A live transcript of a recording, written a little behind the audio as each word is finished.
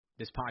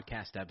This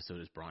podcast episode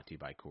is brought to you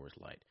by Coors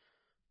Light.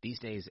 These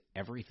days,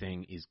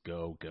 everything is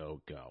go, go,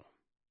 go.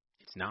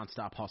 It's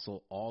nonstop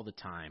hustle all the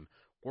time.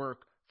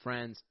 Work,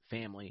 friends,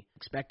 family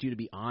expect you to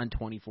be on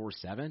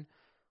 24/7.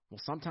 Well,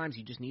 sometimes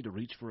you just need to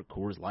reach for a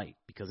Coors Light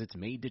because it's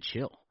made to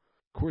chill.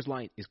 Coors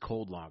Light is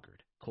cold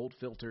lagered, cold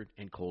filtered,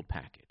 and cold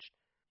packaged.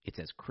 It's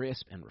as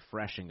crisp and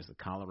refreshing as the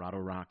Colorado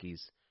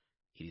Rockies.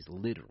 It is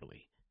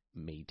literally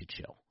made to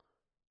chill.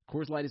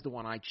 Coors Light is the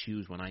one I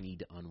choose when I need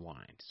to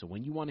unwind. So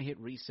when you want to hit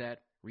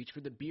reset, reach for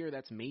the beer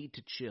that's made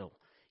to chill.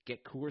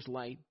 Get Coors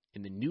Light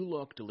in the new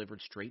look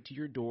delivered straight to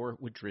your door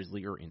with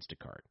Drizzly or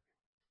Instacart.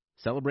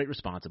 Celebrate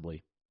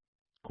responsibly.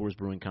 Coors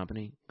Brewing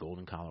Company,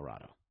 Golden,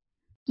 Colorado.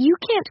 You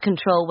can't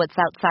control what's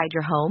outside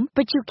your home,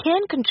 but you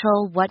can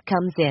control what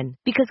comes in.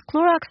 Because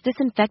Clorox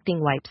disinfecting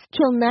wipes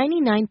kill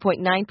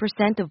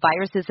 99.9% of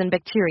viruses and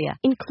bacteria,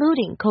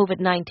 including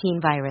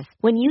COVID-19 virus,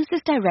 when used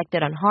as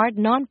directed on hard,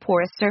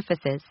 non-porous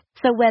surfaces.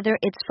 So whether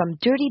it's from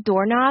dirty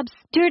doorknobs,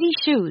 dirty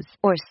shoes,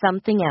 or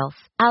something else,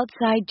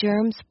 outside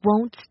germs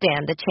won't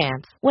stand a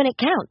chance. When it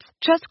counts,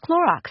 trust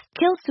Clorox.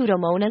 Kill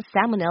Pseudomonas,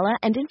 Salmonella,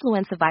 and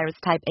influenza virus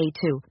type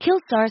A2. Kill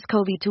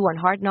SARS-CoV-2 on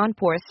hard,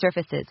 non-porous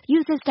surfaces.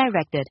 Use as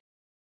directed.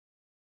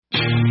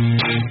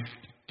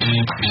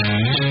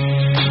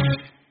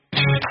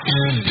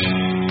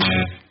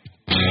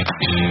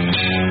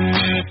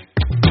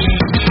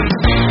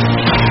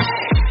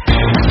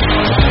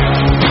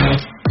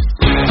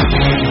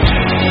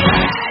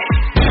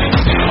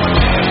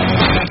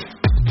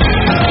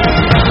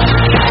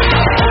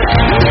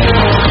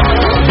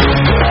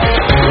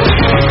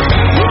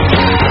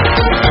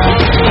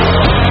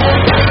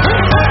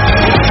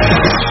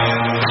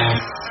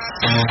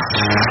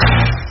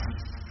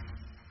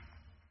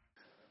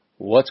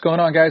 What's going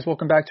on, guys?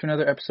 Welcome back to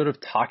another episode of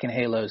Talking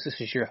Halos. This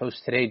is your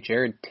host today,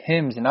 Jared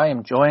Timms, and I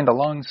am joined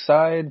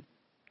alongside,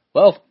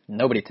 well,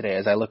 nobody today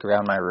as I look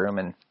around my room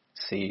and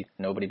see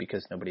nobody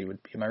because nobody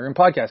would be in my room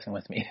podcasting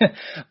with me.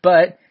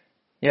 But,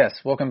 yes,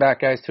 welcome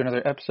back, guys, to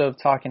another episode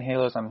of Talking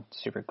Halos. I'm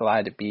super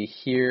glad to be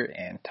here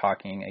and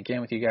talking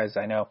again with you guys.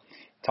 I know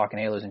Talking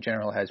Halos in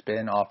general has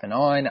been off and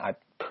on. I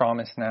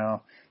promise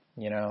now,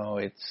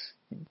 it's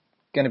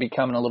going to be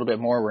coming a little bit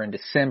more. We're in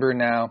December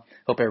now.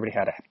 Hope everybody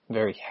had a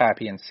very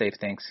happy and safe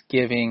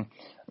Thanksgiving.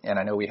 And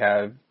I know we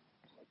have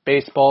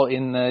baseball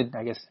in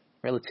the,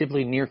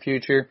 relatively near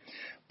future.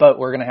 But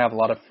we're going to have a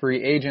lot of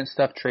free agent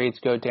stuff. Trades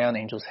go down.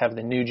 Angels have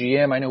the new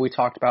GM. I know we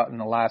talked about in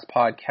the last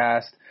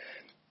podcast.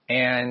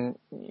 And,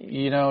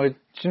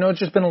 it's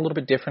just been a little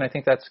bit different. I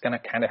think that's going to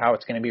kind of how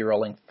it's going to be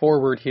rolling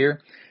forward here.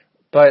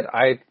 But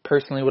I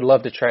personally would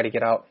love to try to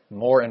get out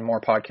more and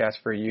more podcasts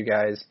for you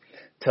guys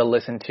to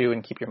listen to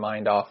and keep your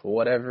mind off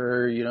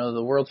whatever,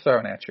 the world's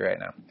throwing at you right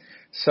now.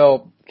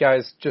 So,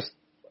 guys, just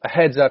a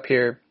heads up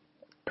here.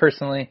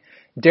 Personally,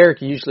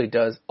 Derek usually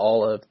does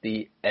all of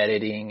the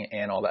editing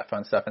and all that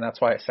fun stuff, and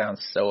that's why it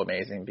sounds so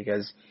amazing,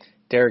 because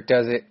Derek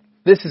does it.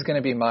 This is going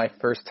to be my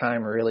first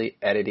time really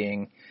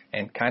editing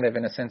and kind of,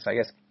 in a sense,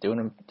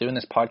 doing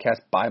this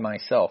podcast by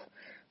myself.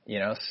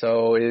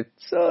 So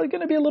it's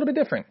going to be a little bit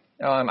different.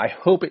 I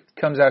hope it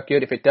comes out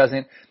good. If it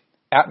doesn't,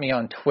 at me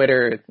on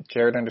Twitter,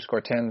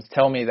 Jared_Timms.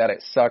 Tell me that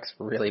it sucks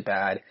really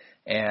bad,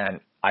 and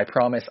I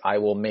promise I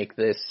will make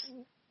this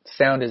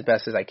sound as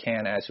best as I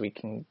can as we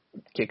can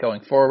get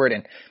going forward.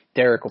 And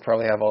Derek will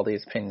probably have all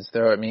these opinions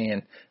thrown at me,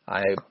 and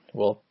I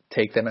will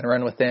take them and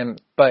run with them.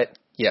 But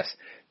yes,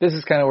 this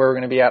is kind of where we're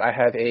going to be at. I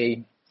have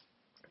a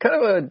kind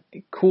of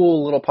a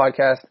cool little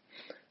podcast,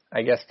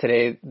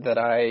 today that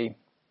I,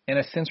 in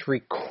a sense,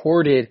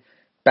 recorded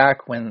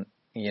back when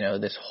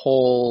this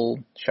whole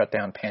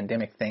shutdown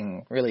pandemic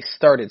thing really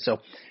started.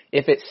 So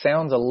if it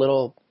sounds a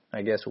little,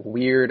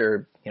 weird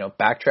or,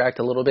 backtracked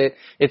a little bit,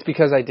 it's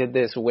because I did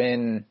this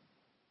when,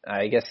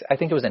 I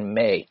think it was in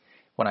May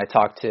when I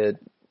talked to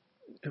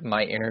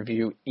my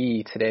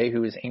interviewee today,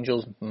 who is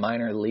Angels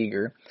minor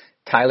leaguer,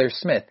 Tyler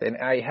Smith. And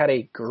I had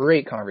a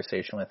great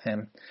conversation with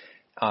him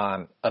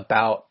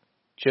about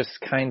just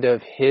kind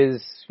of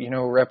his,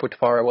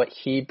 repertoire, what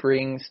he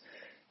brings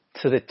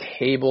to the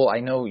table.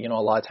 I know,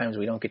 a lot of times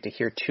we don't get to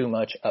hear too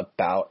much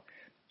about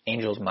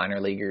Angels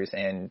minor leaguers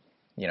and,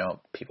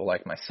 people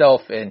like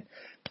myself. And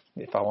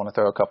if I want to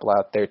throw a couple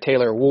out there,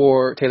 Taylor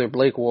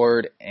Blake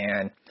Ward,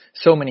 and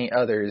so many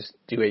others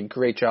do a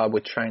great job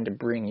with trying to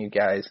bring you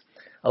guys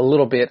a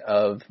little bit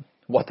of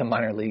what the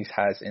minor leagues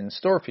has in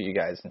store for you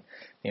guys.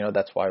 And,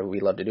 that's why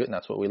we love to do it, and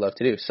that's what we love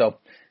to do. So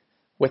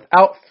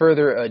without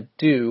further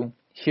ado,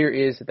 here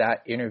is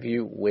that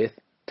interview with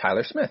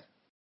Tyler Smith.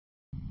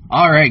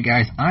 All right,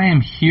 guys, I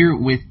am here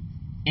with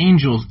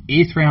Angels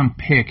 8th round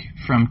pick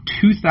from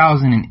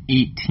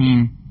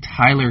 2018,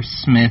 Tyler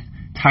Smith.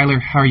 Tyler,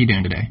 how are you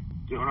doing today?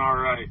 Doing all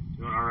right.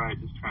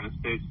 Just trying to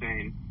stay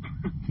sane.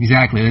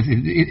 Exactly.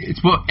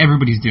 It's what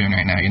everybody's doing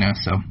right now,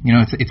 So,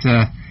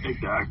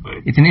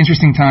 exactly. It's an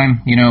interesting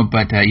time,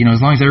 but,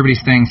 as long as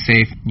everybody's staying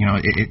safe,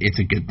 it's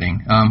a good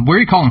thing. Where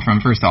are you calling from,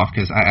 first off?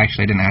 Because I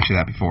didn't ask you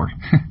that before.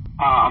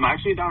 I'm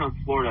actually down in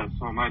Florida,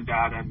 so my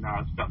dad and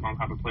stepmom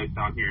have a place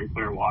down here in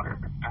Clearwater,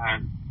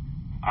 and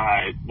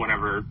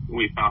whenever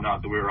we found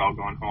out that we were all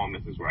going home,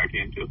 this is where I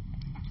came to.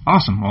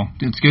 Awesome. Well,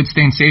 it's good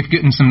staying safe,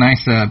 getting some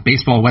nice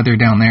baseball weather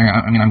down there.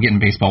 I mean, I'm getting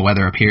baseball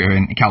weather up here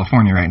in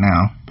California right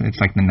now.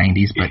 It's like the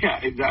 90s. But yeah,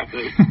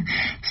 exactly.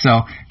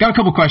 So, got a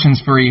couple questions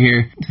for you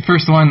here. The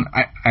first one,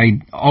 I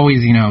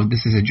always,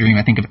 this is a dream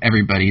I think of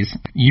everybody's.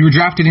 You were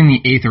drafted in the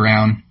 8th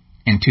round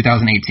in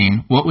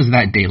 2018. What was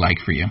that day like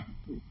for you?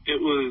 It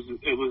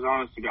was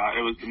honest to God,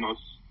 it was the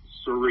most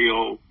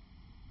surreal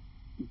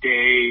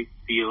day,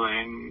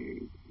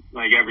 feeling,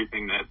 like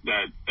everything that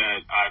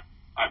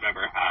I've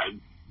ever had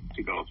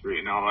to go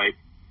through. Like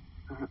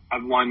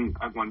I've won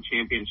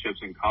championships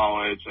in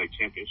college, like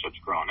championships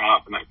growing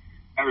up, and like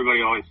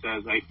everybody always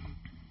says like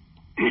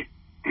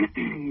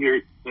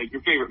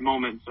your favorite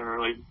moments are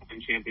like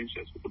in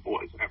championships with the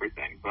boys and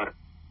everything. But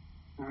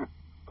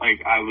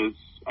like I was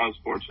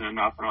fortunate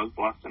enough and I was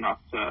blessed enough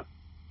to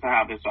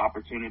have this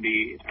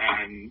opportunity,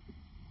 and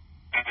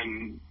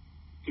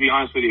to be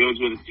honest with you, it was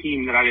with a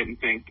team that I didn't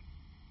think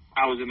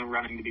I was in the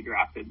running to be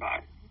drafted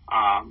by.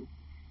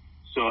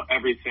 So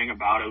everything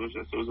about it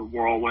was a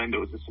whirlwind. It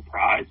was a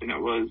surprise, and it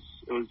was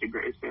the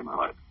greatest day of my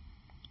life.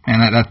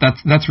 And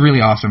that's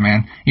really awesome,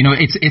 man.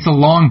 It's a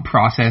long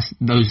process.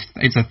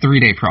 It's a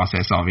 3-day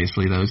process,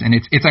 obviously, and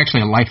it's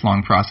actually a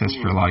lifelong process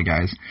for a lot of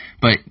guys.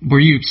 But were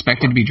you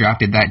expected to be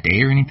drafted that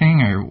day or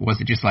anything, or was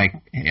it just like,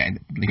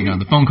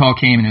 the phone call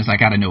came and it was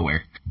like out of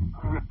nowhere?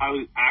 I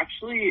was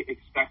actually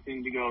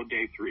expecting to go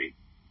day 3.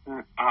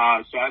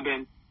 So I've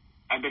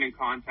been in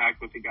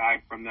contact with a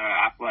guy from the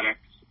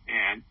Athletics,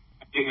 and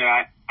I think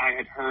that I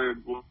had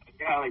heard, well,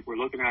 yeah, like we're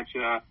looking at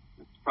you.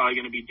 It's probably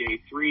going to be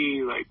day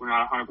 3. Like we're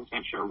not 100%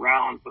 sure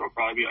rounds, but it'll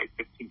probably be like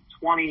 15 to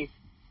 20.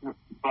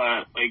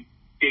 But like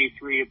day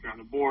 3, if you're on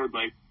the board,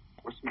 like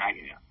we're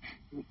snagging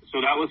you.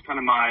 So that was kind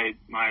of my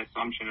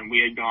assumption. And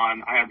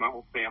I had my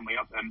whole family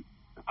up, and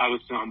I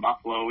was still in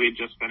Buffalo. We had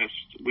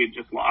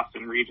just lost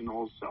in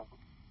regionals. So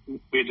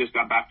we had just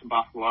got back to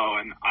Buffalo,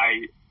 and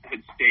I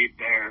had stayed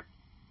there,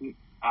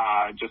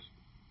 just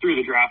through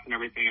the draft and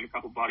everything, and a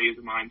couple buddies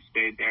of mine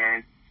stayed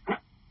there.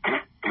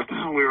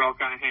 We were all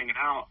kind of hanging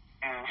out,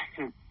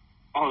 and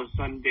all of a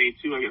sudden, day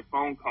 2, I get a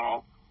phone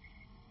call,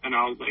 and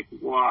I was like,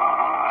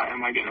 why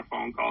am I getting a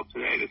phone call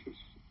today? This is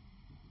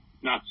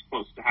not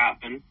supposed to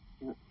happen.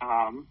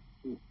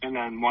 And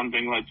then one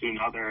thing led to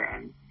another,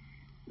 and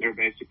they're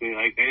basically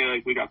like, hey,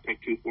 like, we got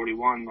pick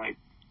 241, like,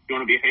 you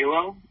want to be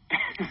Halo?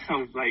 I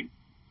was like,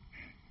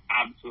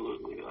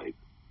 absolutely, like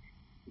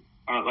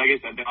I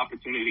said, the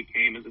opportunity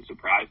came as a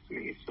surprise to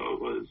me, so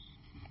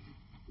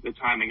the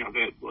timing of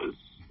it was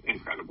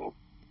incredible.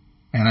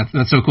 And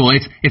that's so cool.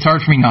 It's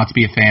hard for me not to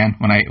be a fan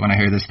when I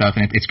hear this stuff,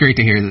 and it's great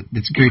to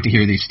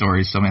hear these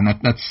stories. So man,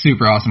 that's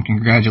super awesome.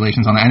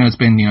 Congratulations on that. I know it's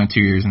been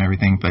 2 years and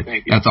everything, but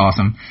that's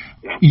awesome.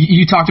 Yeah.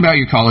 You talked about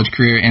your college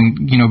career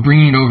and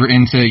bringing it over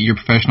into your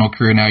professional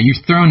career now.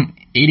 You've thrown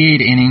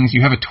 88 innings.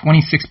 You have a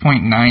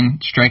 26.9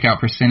 strikeout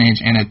percentage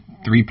and a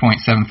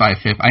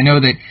 3.75 FIP. I know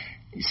that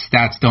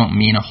stats don't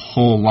mean a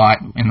whole lot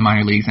in the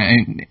minor leagues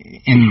and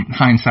in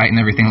hindsight and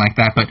everything like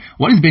that, but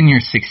what has been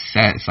your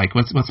success? Like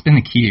what's been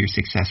the key to your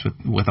success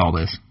with all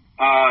this?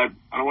 I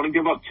don't want to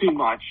give up too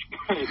much,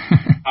 but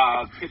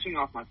pitching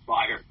off my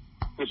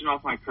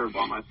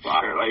curveball, my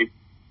slider. Like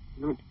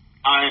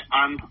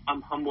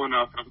I'm humble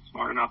enough and I'm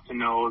smart enough to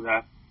know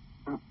that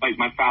like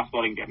my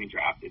fastball didn't get me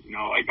drafted.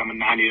 Like I'm a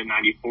 90 to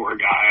 94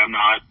 guy. I'm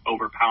not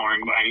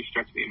overpowering by any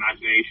stretch of the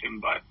imagination,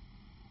 but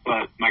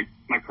my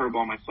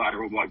curveball and my slider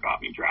were what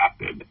got me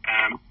drafted.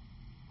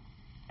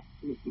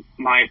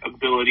 My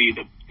ability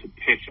to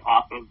pitch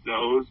off of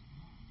those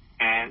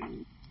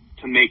and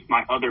to make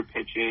my other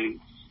pitches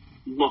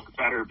look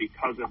better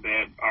because of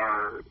it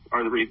are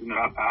the reason that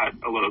I've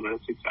had a little bit of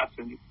success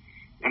in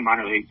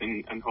minor leagues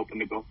and hoping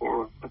to go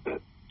forward with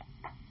it.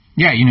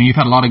 Yeah, you've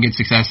had a lot of good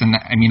success, and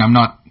I mean, I'm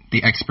not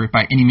the expert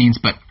by any means,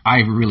 but I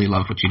really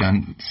love what you've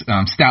done.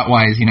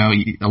 Stat-wise,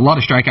 a lot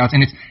of strikeouts,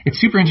 and it's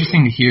super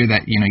interesting to hear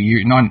that,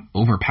 you're not an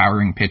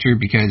overpowering pitcher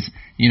because,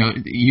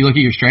 you look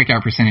at your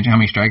strikeout percentage, how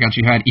many strikeouts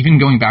you had, even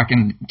going back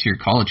into your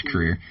college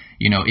career,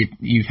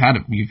 you've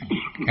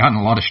gotten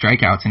a lot of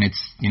strikeouts, and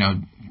it's,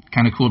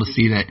 kind of cool to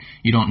see that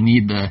you don't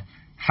need the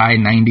high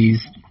 90s,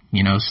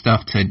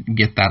 stuff to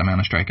get that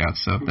amount of strikeouts.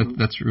 So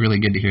that's really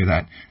good to hear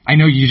that. I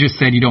know you just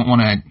said you don't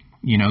want to,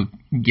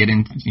 get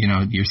into,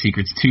 your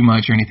secrets too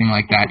much or anything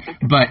like that.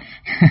 But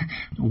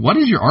what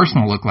does your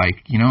arsenal look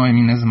like? I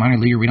mean, as a minor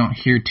leaguer, we don't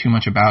hear too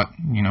much about,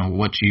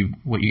 what you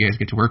guys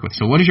get to work with.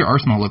 So what does your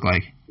arsenal look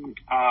like?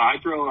 I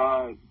throw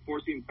a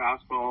 4-seam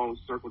fastball,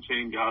 circle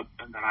change up,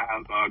 and then I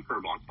have a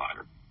curveball and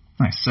slider.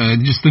 Nice.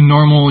 Just the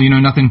normal,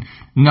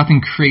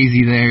 nothing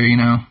crazy there,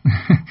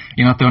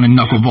 You're not throwing a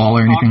knuckleball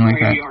or anything like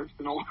that.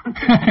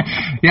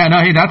 Yeah,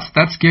 no, hey,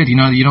 that's good.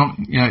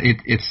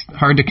 It's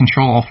hard to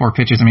control all 4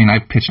 pitches. I mean, I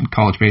pitch in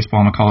college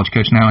baseball. I'm a college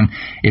coach now, and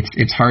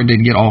it's hard to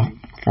get all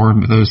 4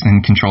 of those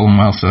and control them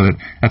well. So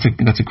that's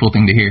a cool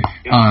thing to hear.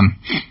 Yeah.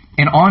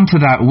 And on to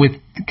that, with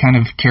kind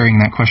of carrying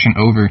that question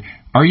over,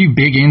 are you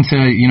big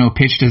into,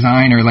 pitch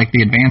design or like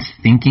the advanced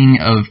thinking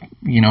of,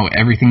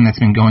 everything that's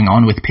been going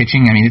on with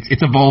pitching? I mean,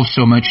 it's evolved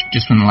so much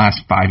just in the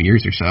last 5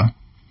 years or so.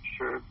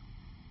 Sure.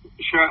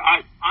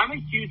 I'm a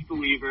huge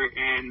believer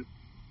in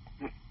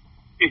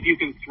if you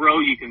can throw,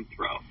 you can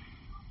throw.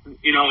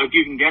 If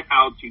you can get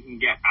outs, you can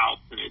get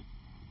outs. And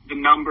the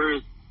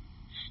numbers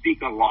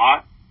speak a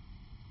lot,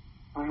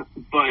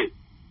 but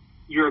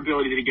your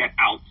ability to get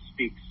outs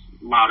speaks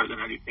louder than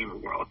anything in the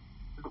world.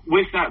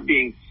 With that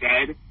being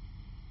said,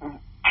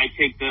 I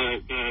take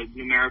the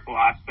numerical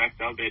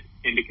aspect of it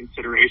into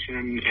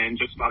consideration in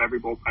just about every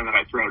bullpen that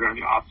I throw during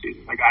the off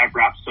season. Like I have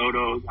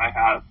Rapsodos,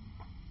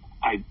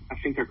 I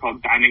think they're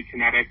called Diamond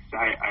Kinetics.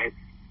 I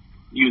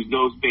use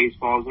those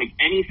baseballs, like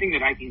anything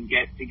that I can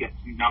get to get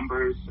some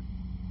numbers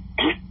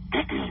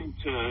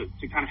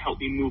to kind of help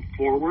me move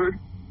forward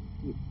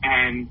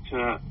and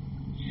to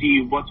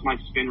see what's my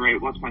spin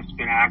rate, what's my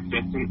spin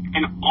axis,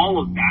 and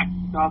all of that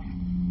stuff.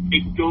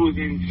 It goes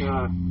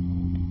into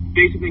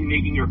basically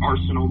making your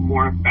arsenal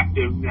more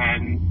effective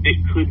than it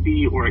could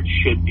be or it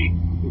should be.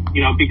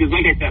 Because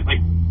like I said, like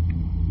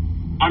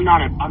I'm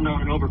not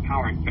an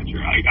overpowering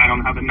pitcher. I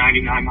don't have a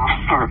 99 mile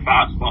an hour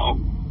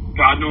fastball.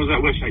 God knows I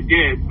wish I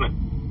did, but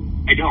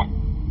I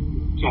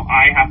don't. So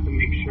I have to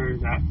make sure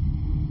that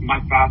my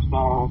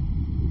fastball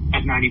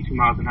at 92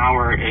 miles an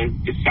hour is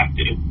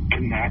deceptive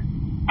and that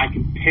I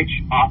can pitch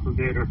off of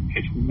it or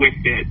pitch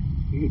with it.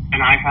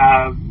 And I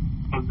have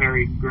a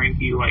very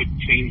grinky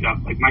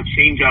changeup. Like my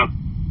changeup,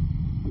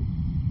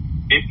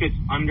 if it's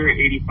under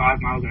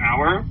 85 miles an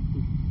hour,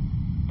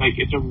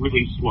 it's a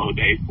really slow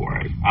day for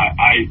it.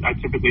 I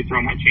typically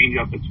throw my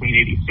changeup between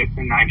 86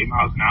 and 90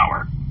 miles an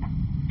hour.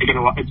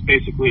 It's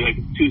basically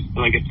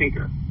like a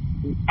sinker.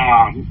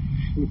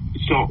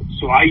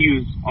 So I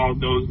use all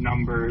those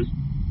numbers,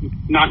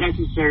 not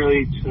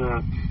necessarily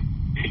to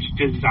pitch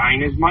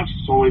design as much,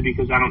 solely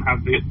because I don't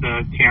have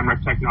the camera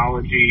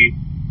technology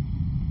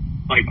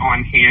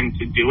on hand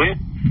to do it.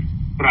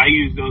 But I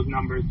use those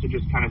numbers to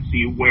just kind of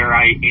see where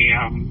I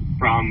am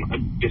from a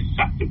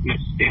deceptiveness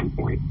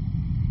standpoint.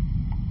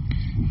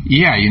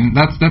 Yeah,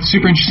 that's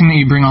super interesting that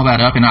you bring all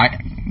that up, and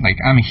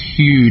I'm a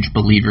huge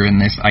believer in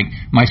this.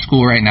 My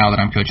school right now that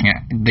I'm coaching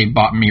at, they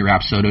bought me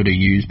Rapsodo to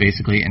use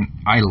basically, and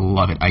I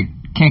love it. I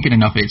can't get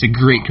enough of it. It's a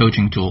great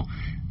coaching tool,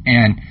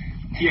 and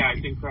yeah,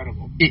 it's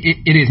incredible.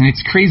 It is, and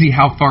it's crazy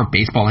how far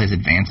baseball has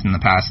advanced in the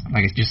past,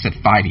 like I just said,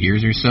 5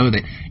 years or so.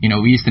 That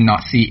we used to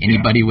not see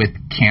anybody with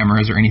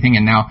cameras or anything,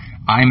 and now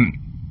I'm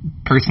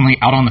personally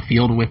out on the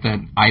field with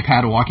an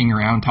iPad walking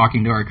around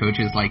talking to our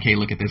coaches like, hey,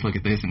 look at this,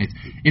 and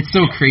it's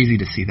so crazy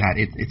to see that.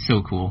 It's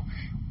so cool,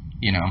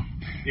 Yeah.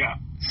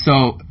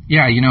 So,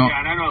 yeah, Yeah,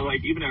 and I know,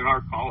 even at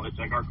our college,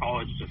 our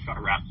college just got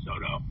a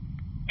Rapsodo.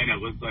 And it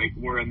was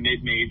we're a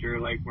mid-major,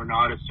 we're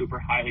not a super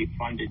highly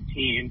funded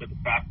team, but the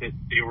fact that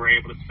they were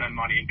able to spend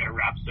money and get a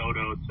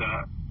Rapsodo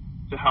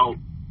to help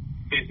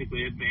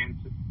basically advance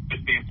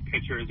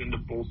pitchers and to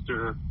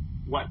bolster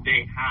what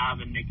they have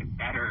and make it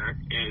better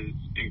is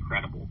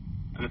incredible.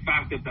 And the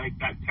fact that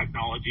that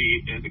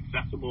technology is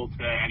accessible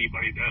to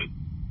anybody that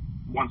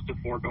wants to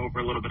fork over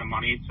a little bit of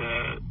money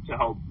to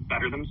help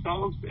better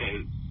themselves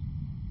is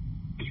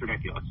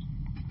ridiculous.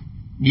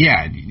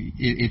 Yeah,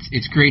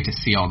 it's great to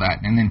see all that.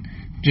 And then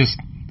just,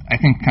 I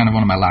think kind of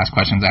one of my last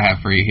questions I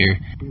have for you here.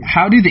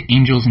 How do the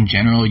Angels in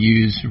general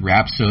use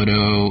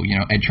Rapsodo,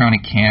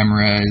 Edtronic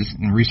cameras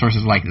and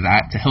resources like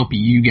that to help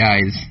you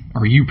guys,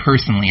 or you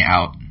personally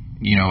out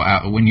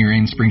when you're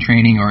in spring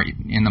training or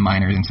in the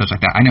minors and such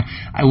like that? I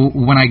know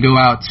when I go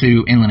out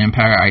to Inland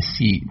Empire, I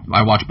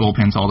watch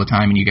bullpens all the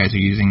time, and you guys are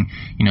using,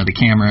 the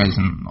cameras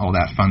and all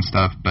that fun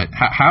stuff. But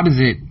how does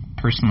it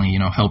personally,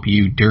 help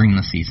you during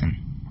the season?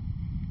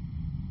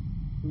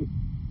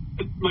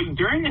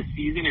 During the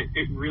season,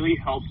 it really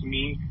helps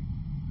me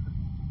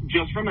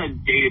just from a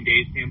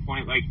day-to-day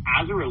standpoint.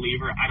 As a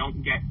reliever, I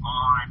don't get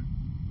on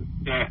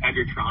the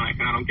Edgertronic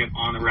and I don't get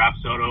on the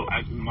Rapsodo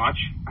as much.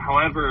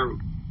 However,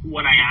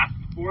 when I ask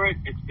for it,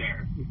 it's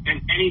there.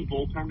 And any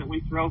bullpen that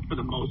we throw, for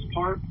the most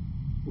part,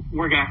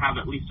 we're going to have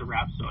at least a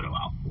Rapsodo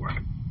out for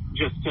it,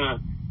 just to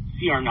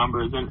see our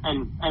numbers.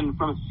 And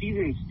from a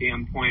season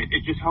standpoint,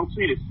 it just helps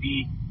me to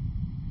see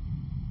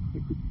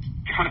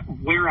kind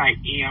of where I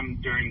am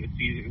during the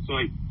season. So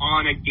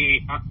on a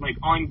game,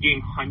 on game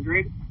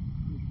 100,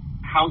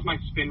 how's my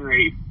spin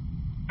rate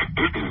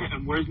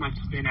and where's my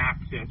spin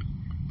axis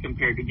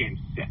compared to game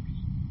 6?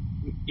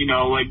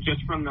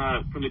 Just from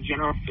the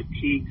general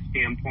fatigue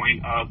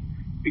standpoint of,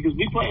 because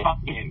we play off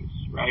games,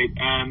 right?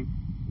 And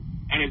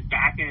as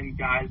back end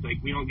guys,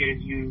 we don't get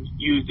as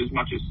used as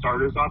much as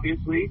starters,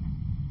 obviously,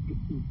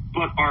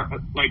 but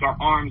our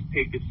arms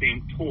take the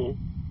same toll,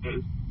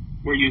 because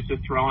we're used to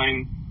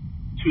throwing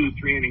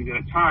 2-3 innings at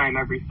a time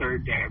every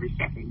third day, every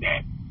second day,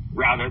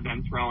 rather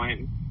than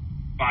throwing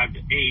 5 to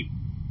 8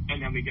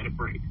 and then we get a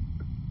break.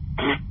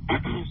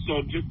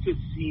 So just to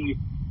see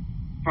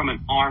from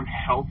an arm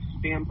health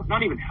standpoint,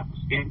 not even health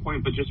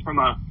standpoint, but just from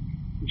a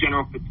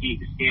general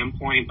fatigue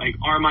standpoint,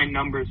 are my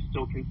numbers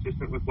still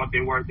consistent with what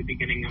they were at the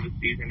beginning of the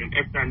season? And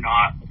if they're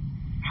not,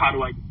 how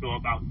do I go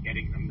about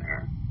getting them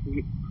there?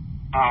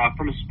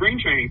 from a spring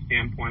training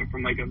standpoint,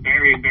 from like a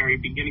very, very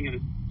beginning of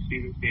the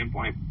season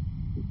standpoint,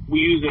 we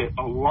use it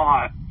a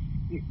lot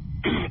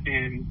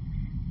in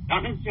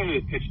not necessarily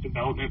the pitch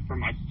development for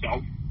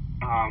myself.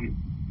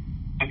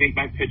 I think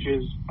my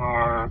pitches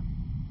are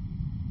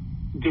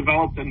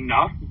developed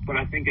enough, but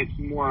I think it's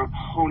more of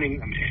honing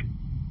them in.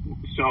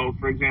 So,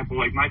 for example,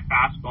 like my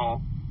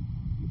fastball,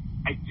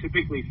 I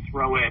typically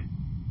throw it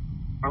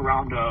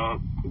around a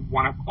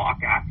 1 o'clock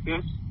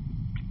axis,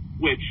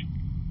 which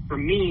for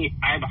me,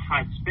 I have a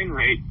high spin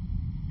rate,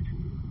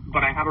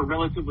 but I have a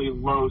relatively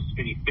low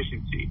spin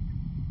efficiency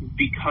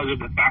because of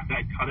the fact that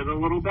I cut it a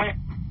little bit.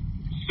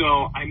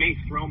 So I may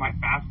throw my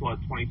fastball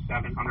at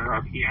 2,700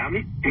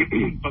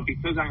 RPM, but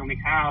because I only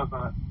have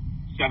a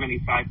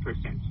 75%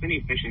 spin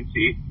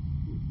efficiency,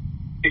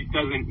 it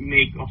doesn't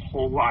make a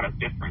whole lot of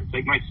difference.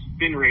 Like my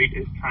spin rate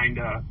is kind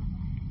of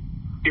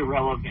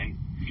irrelevant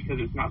because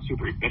it's not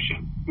super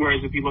efficient.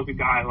 Whereas if you look at a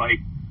guy like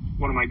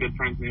one of my good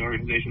friends in the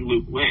organization,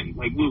 Luke Lynn,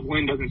 like Luke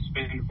Lynn doesn't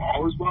spin the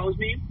ball as well as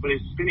me, but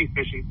his spin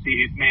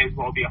efficiency may as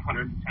well be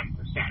 110%.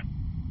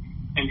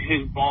 And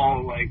his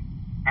ball, like,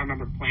 I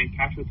remember playing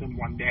catch with him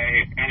one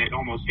day and it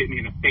almost hit me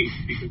in the face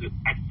because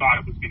I thought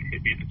it was going to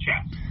hit me in the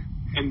chest.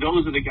 And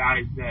those are the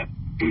guys that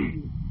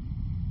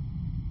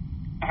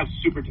have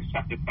super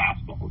deceptive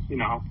fastballs, you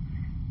know.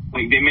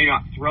 Like, they may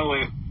not throw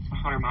it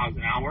 100 miles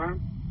an hour,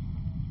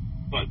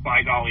 but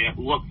by golly, it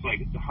looks like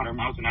it's 100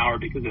 miles an hour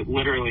because it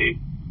literally,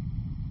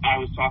 I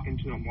was talking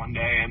to him one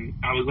day and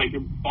I was like,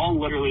 your ball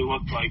literally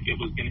looked like it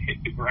was going to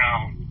hit the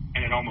ground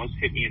and it almost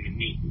hit me in the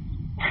knees.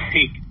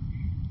 Like,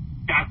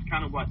 that's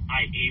kind of what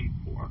I aim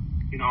for.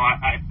 You know,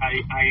 I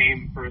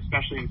aim for,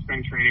 especially in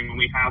spring training when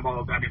we have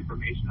all of that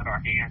information at our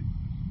hand,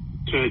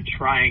 to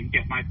try and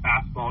get my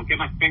fastball, get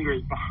my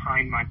fingers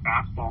behind my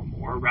fastball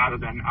more rather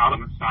than out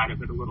on the side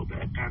of it a little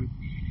bit. And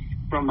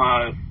from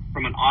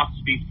an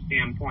off-speed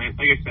standpoint,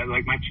 like I said,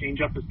 like my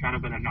changeup is kind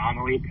of an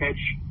anomaly pitch.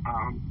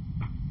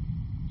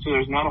 So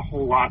there's not a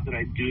whole lot that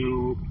I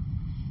do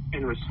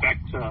in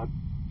respect to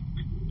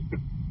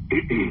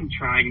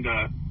trying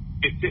to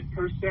fix it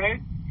per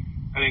se.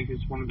 I think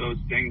it's one of those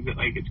things that,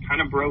 like, it's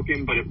kind of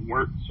broken, but it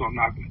works, so I'm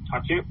not going to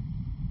touch it.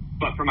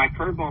 But for my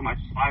curveball, my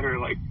slider,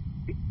 like,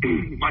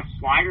 my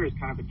slider is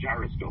kind of a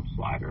gyroscope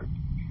slider.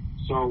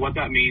 So what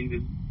that means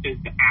is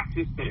the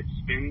axis that it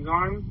spins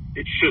on,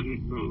 it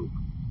shouldn't move.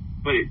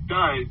 But it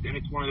does, and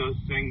it's one of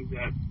those things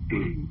that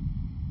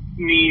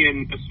me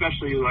and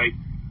especially, like,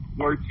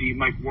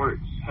 Mike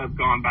Wirtz have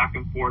gone back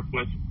and forth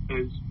with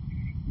is,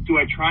 do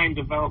I try and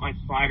develop my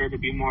slider to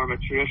be more of a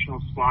traditional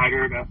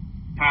slider, to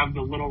have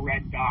the little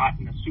red dot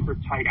and a super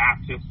tight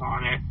axis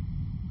on it,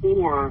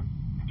 or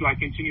do I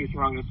continue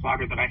throwing the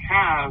slider that I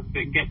have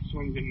that gets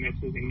swings and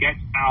misses and gets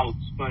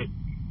outs, but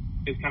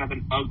is kind of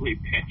an ugly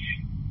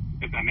pitch,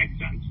 if that makes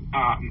sense.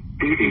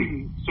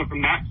 So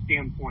from that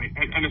standpoint,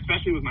 and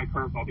especially with my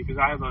curveball, because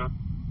I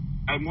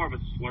have more of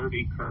a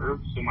slurvy curve,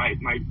 so my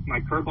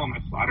curveball and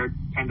my slider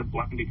tend to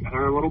blend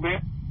together a little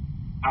bit.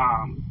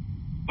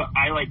 But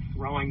I like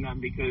throwing them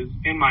because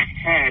in my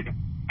head,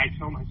 I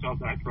tell myself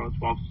that I throw a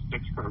 12-6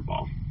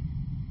 curveball.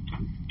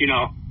 You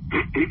know,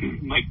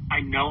 like, I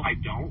know I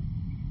don't,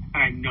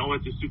 and I know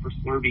it's a super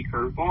slurvy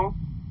curveball,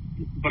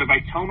 but if I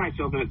tell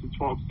myself that it's a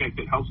 12-6,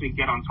 it helps me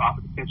get on top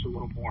of the pitch a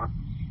little more,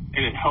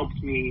 and it helps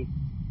me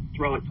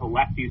throw it to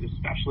lefties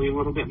especially a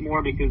little bit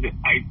more because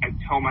I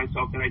tell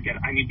myself that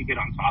I need to get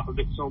on top of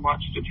it so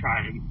much to try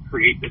and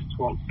create this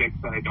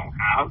 12-6 that I don't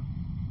have.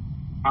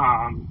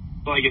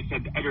 But like I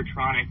said, the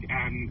Edgertronic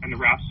and the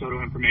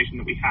Rapsodo information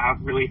that we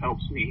have really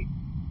helps me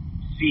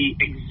see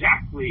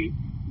exactly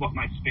what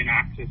my spin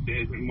axis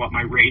is and what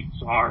my rates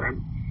are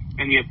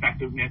and the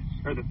effectiveness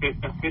or the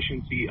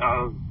efficiency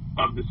of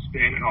the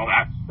spin and all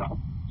that stuff.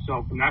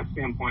 So from that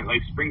standpoint,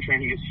 like, spring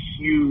training is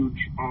huge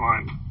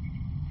on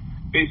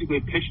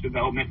basically pitch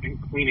development and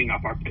cleaning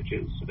up our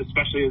pitches,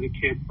 especially as a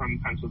kid from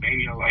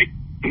Pennsylvania. Like,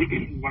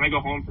 when I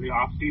go home for the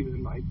off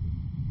season, like,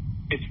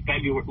 it's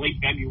late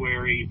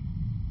February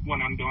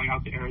when I'm going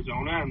out to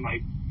Arizona, and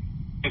like,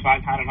 if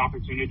I've had an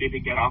opportunity to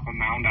get off a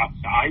mound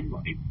outside,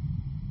 like,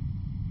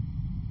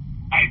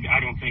 I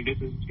don't think this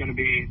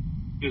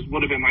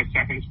would have been my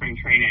second spring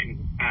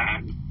training,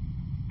 and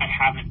I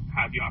haven't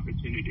had the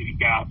opportunity to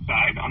get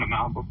outside on a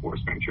mound before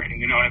spring training,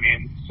 you know what I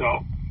mean?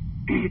 So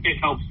it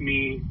helps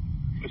me,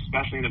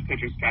 especially in the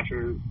pitcher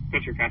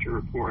catcher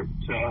report,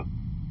 to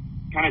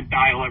kind of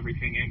dial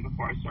everything in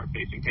before I start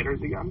facing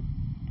hitters again.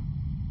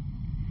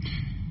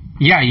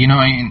 Yeah, you know,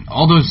 I mean,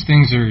 all those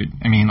things are,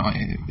 I mean,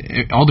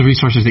 all the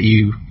resources that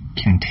you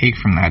can take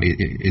from that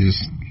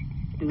is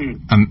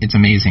it's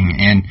amazing.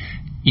 And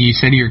you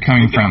said you're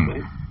coming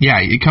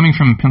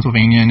from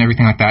Pennsylvania and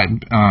everything like that.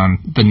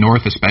 The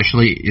North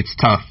especially, it's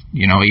tough.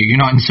 You know, you're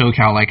not in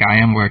SoCal like I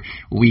am, where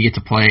we get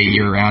to play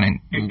year round, and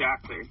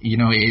exactly. You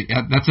know,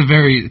 it's a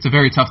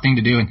very tough thing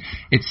to do, and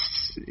it's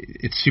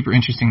super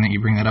interesting that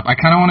you bring that up. I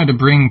kind of wanted to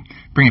bring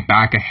it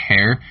back a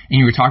hair, and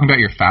you were talking about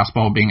your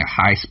fastball being a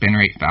high spin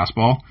rate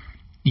fastball,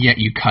 yet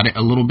you cut it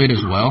a little bit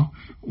as well.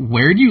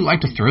 Where do you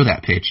like to throw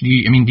that pitch? Do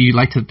you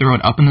like to throw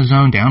it up in the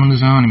zone, down in the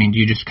zone? I mean, do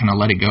you just kind of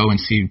let it go and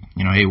see,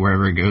 hey,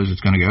 wherever it goes,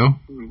 it's going to go?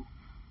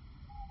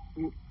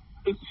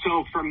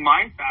 So for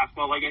my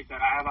fastball, like I said,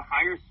 I have a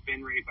higher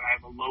spin rate, but I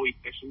have a low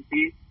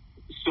efficiency.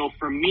 So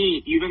for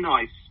me, even though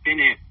I spin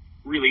it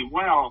really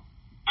well,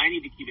 I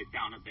need to keep it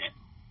down a bit.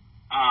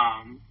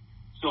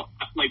 So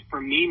like for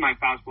me, my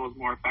fastball is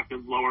more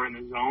effective lower in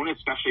the zone,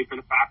 especially for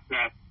the fact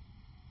that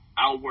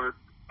I'll work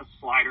a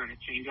slider and a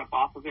changeup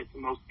off of it to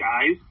most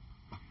guys.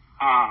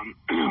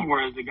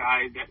 Whereas a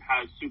guy that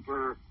has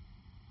super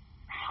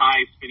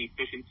high spin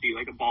efficiency,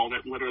 like a ball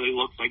that literally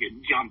looks like it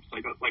jumps,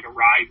 like a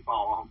rise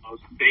ball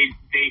almost, they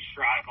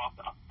strive off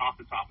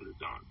the top of the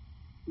zone.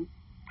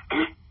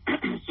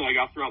 So like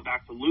I'll throw it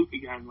back to Luke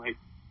again. Like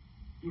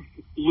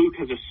Luke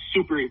has a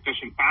super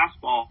efficient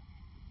fastball,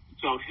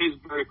 so his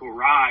vertical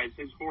rise,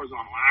 his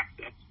horizontal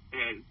axis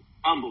is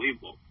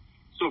unbelievable.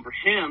 So for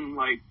him,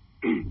 like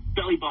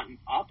belly button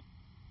up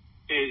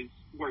is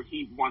where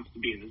he wants to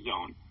be in the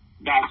zone.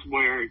 That's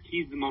where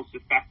he's the most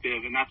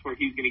effective, and that's where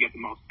he's going to get the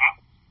most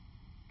outs.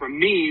 For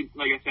me,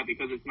 like I said,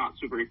 because it's not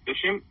super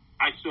efficient,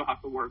 I still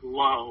have to work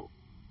low,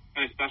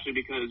 and especially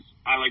because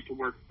I like to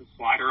work the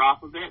slider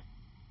off of it.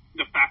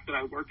 The fact that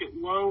I work it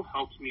low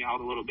helps me out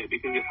a little bit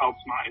because it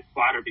helps my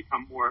slider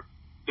become more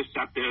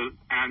deceptive,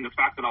 and the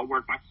fact that I'll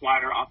work my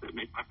slider off it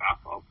makes my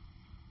fastball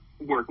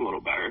work a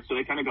little better. So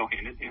they kind of go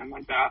hand in hand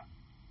like that.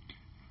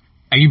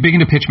 Are you big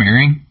into pitch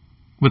mirroring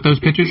with those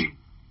pitches?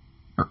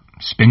 Or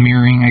spin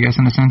mirroring, I guess,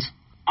 in a sense?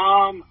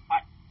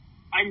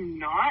 I'm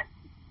not,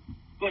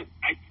 but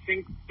I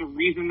think the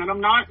reason that I'm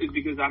not is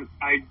because I'm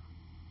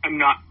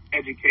not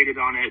educated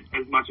on it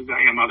as much as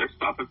I am other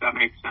stuff, if that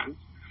makes sense.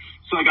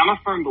 So, like, I'm a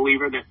firm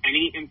believer that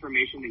any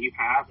information that you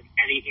have and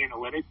any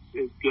analytics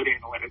is good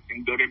analytics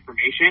and good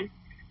information.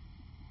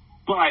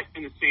 But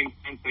in the same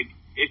sense, like,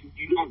 if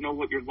you don't know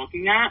what you're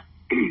looking at,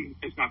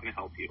 it's not going to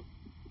help you.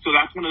 So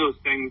that's one of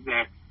those things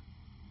that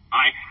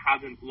I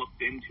haven't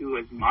looked into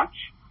as much.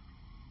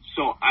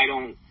 So I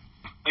don't,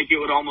 like, it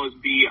would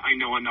almost be I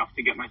know enough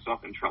to get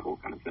myself in trouble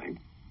kind of thing.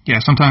 Yeah,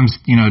 sometimes,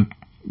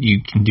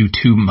 you can do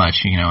too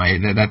much,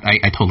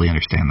 I totally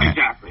understand that.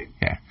 Exactly.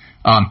 Yeah.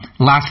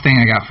 Last thing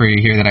I got for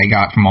you here that I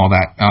got from all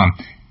that,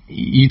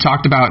 you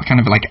talked about kind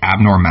of like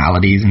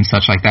abnormalities and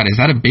such like that. Is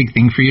that a big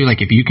thing for you?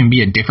 Like, if you can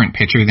be a different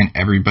pitcher than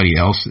everybody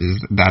else,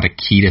 is that a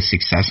key to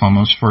success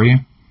almost for you?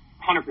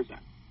 100%.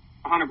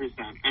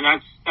 100%.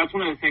 And that's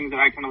one of the things that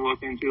I kind of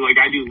look into. Like,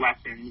 I do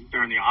lessons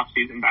during the off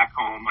season back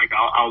home. Like,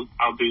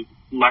 I'll do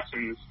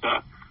lessons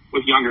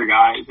with younger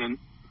guys, and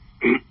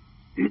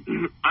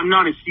I'm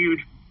not a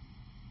huge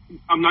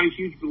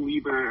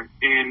believer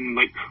in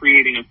like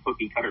creating a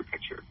cookie cutter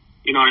pitcher.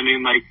 You know what I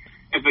mean? Like,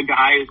 if a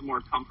guy is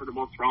more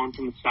comfortable throwing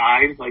from the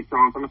side, like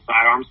throwing from a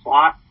sidearm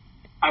slot,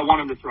 I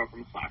want him to throw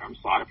from a sidearm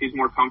slot. If he's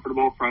more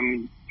comfortable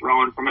from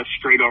throwing from a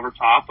straight over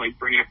top, like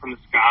bringing it from the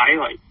sky,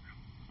 like,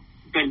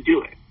 then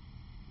do it.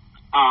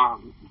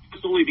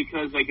 Solely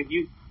because, like, if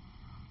you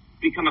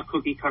become a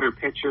cookie cutter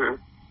pitcher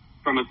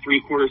from a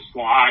 3/4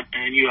 slot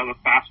and you have a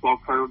fastball,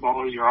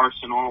 curveball as your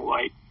arsenal,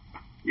 like,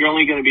 you're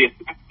only going to be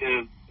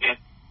effective if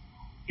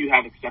you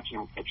have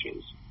exceptional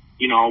pitches.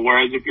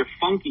 Whereas if you're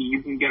funky,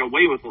 you can get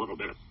away with a little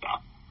bit of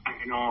stuff.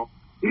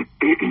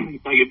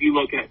 Like, if you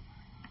look at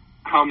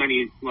how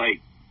many,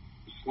 like,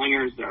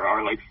 slingers there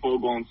are, like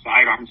full-blown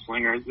sidearm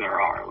slingers there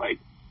are, like,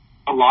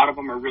 a lot of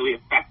them are really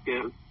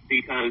effective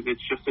because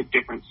it's just a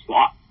different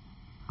slot.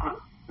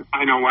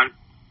 I know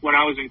when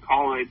I was in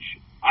college,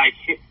 I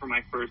hit for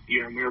my first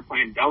year, and we were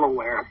playing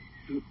Delaware,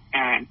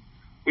 and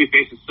we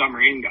faced a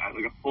submarine guy,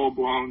 like a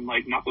full-blown,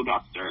 like, knuckle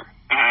duster,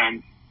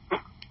 and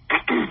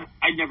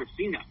I'd never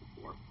seen that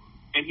before.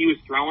 And he was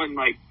throwing,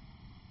 like,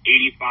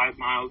 85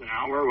 miles an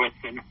hour with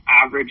an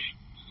average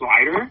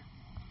slider,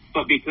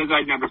 but because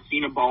I'd never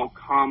seen a ball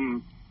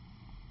come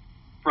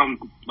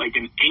from, like,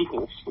 an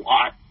ankle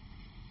slot,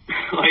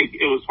 like,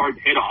 it was hard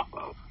to hit off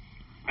of.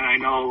 And I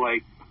know,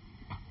 like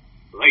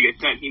I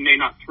said, he may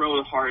not throw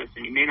the hardest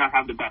and he may not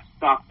have the best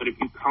stuff, but if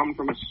you come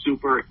from a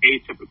super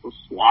atypical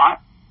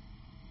slot,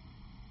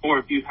 or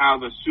if you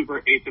have a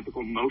super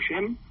atypical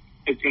motion,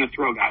 it's going to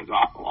throw guys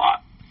off a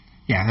lot.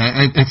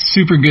 Yeah, that's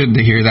super good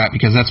to hear that,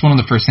 because that's one of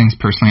the first things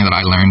personally that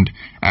I learned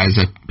as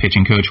a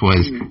pitching coach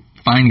was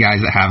find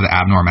guys that have the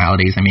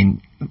abnormalities. I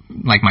mean,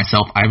 like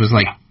myself, I was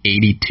like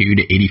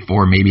 82 to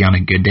 84 maybe on a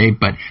good day,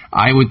 but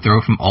I would throw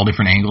from all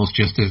different angles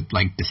just to,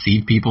 like,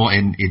 deceive people,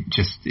 and it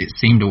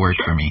seemed to work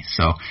for me.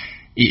 So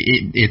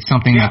it's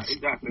something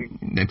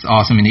that's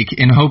awesome,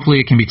 and hopefully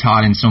it can be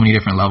taught in so many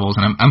different levels.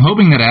 And I'm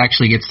hoping that it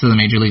actually gets to the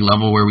major league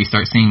level where we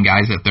start seeing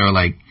guys that throw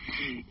like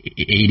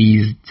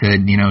 80s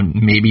to,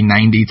 maybe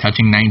 90,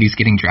 touching 90s,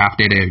 getting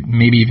drafted, or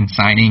maybe even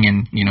signing,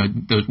 and,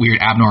 those weird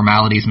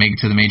abnormalities make it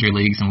to the major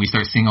leagues, and we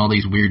start seeing all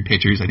these weird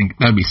pitchers. I think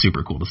that would be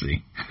super cool to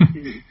see.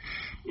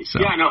 So.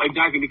 Yeah, no,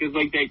 exactly, because,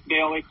 like, they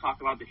always talk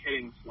about the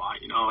hitting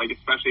slot, like,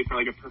 especially for,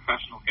 like, a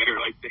professional hitter,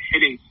 like, the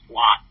hitting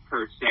slot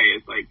per se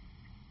is, like,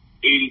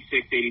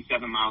 86,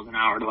 87 miles an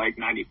hour to, like,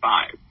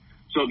 95.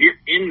 So if you're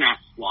in that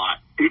slot,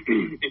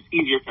 it's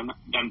easier for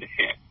them to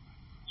hit.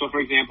 So, for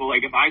example,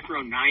 like if I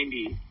throw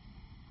 90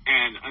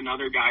 and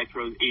another guy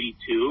throws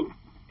 82,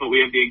 but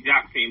we have the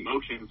exact same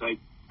motions,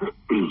 like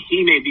he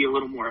may be a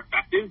little more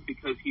effective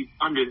because he's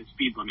under the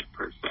speed limit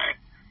per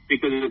se,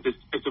 because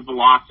it's a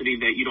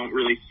velocity that you don't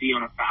really see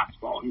on a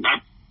fastball. And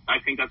I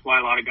think that's why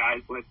a lot of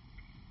guys with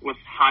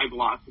high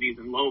velocities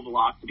and low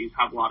velocities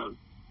have a lot of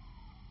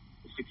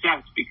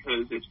success,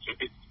 because it's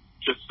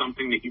just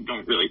something that you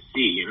don't really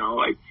see, you know,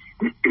 like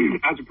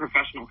as a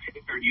professional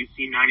hitter, you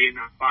see 90 and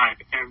 95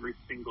 every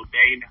single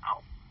day now.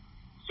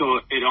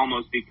 So it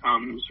almost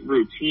becomes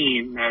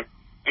routine that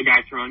a guy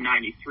throwing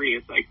 93,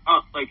 it's like,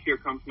 oh, like here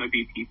comes my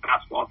BP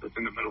fastball that's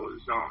in the middle of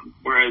the zone.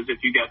 Whereas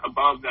if you get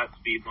above that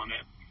speed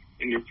limit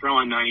and you're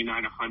throwing 99,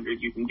 100,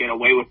 you can get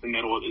away with the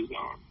middle of the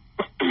zone.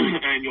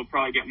 And you'll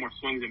probably get more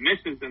swings and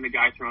misses than the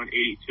guy throwing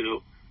 82.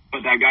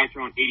 But that guy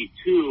throwing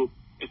 82,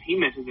 if he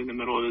misses in the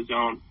middle of the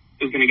zone,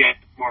 is going to get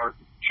more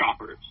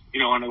choppers,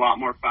 you know, and a lot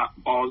more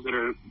balls that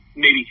are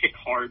maybe hit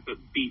hard but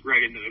beat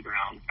right into the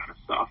ground kind of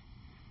stuff.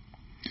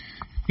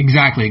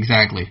 Exactly.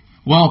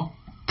 Well,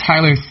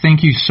 Tyler,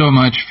 thank you so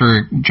much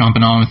for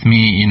jumping on with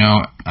me. You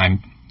know, I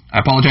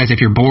apologize if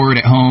you're bored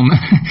at home,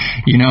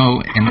 you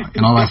know,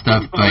 and all that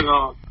stuff, but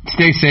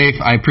stay safe.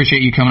 I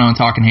appreciate you coming on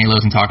Talking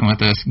Halos and talking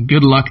with us.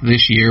 Good luck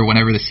this year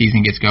whenever the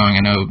season gets going.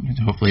 I know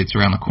hopefully it's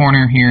around the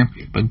corner here,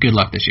 but good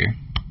luck this year.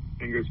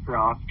 Fingers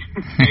crossed.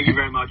 Thank you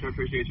very much. I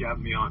appreciate you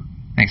having me on.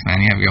 Thanks,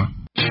 man. You have a good one.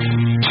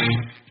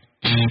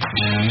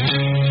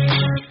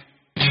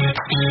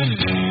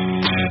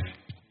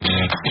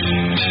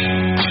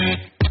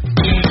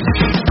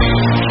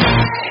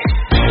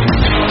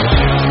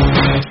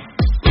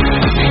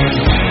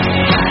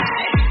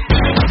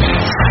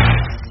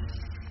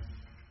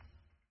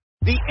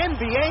 The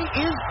NBA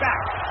is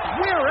back.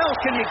 Where else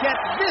can you get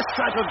this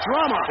type of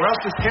drama? Where else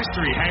does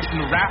history hang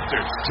from the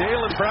rafters?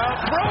 Jaylen Brown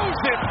throws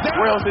it down.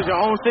 Where else is your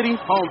own city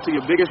home to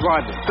your biggest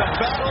rival? The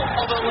Battle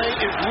of LA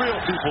is real,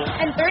 people.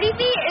 And 30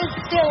 feet is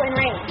still in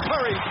range.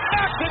 Curry.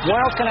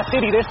 Where else can a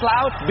city this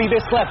loud be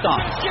this slept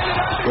on?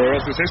 Where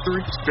else is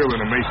history still in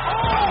the making?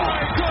 Oh,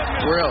 my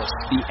goodness. Where else?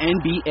 The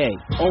NBA.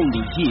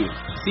 Only here.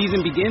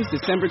 Season begins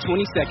December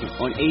 22nd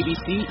on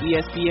ABC,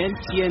 ESPN,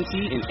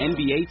 TNT, and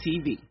NBA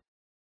TV.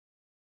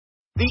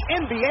 The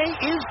NBA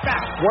is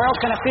back. Where else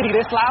can a city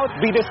this loud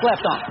be this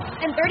slept on?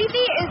 And 30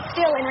 feet is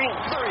still in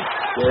range.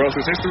 Where else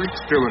is history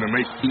still in the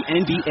making? The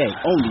NBA.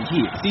 Only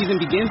here. Season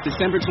begins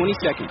December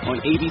 22nd on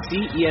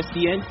ABC,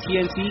 ESPN,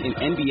 TNT, and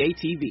NBA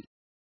TV.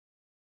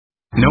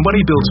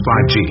 Nobody builds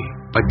 5G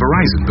like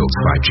Verizon builds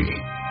 5G,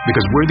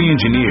 because we're the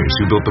engineers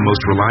who built the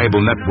most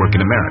reliable network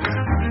in America.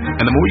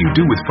 And the more you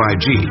do with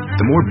 5G,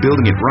 the more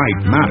building it right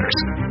matters.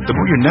 The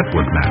more your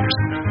network matters.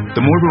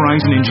 The more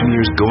Verizon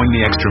engineers going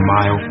the extra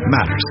mile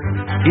matters.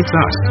 It's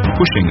us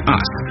pushing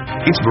us.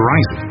 It's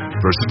Verizon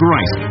versus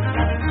Verizon.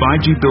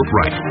 5G built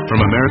right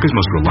from America's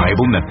most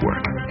reliable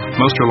network.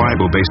 Most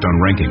reliable based on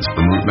rankings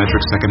from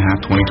RootMetrics second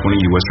half 2020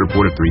 U.S.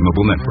 report of 3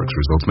 mobile networks.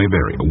 Results may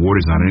vary. Award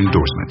is not an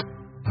endorsement.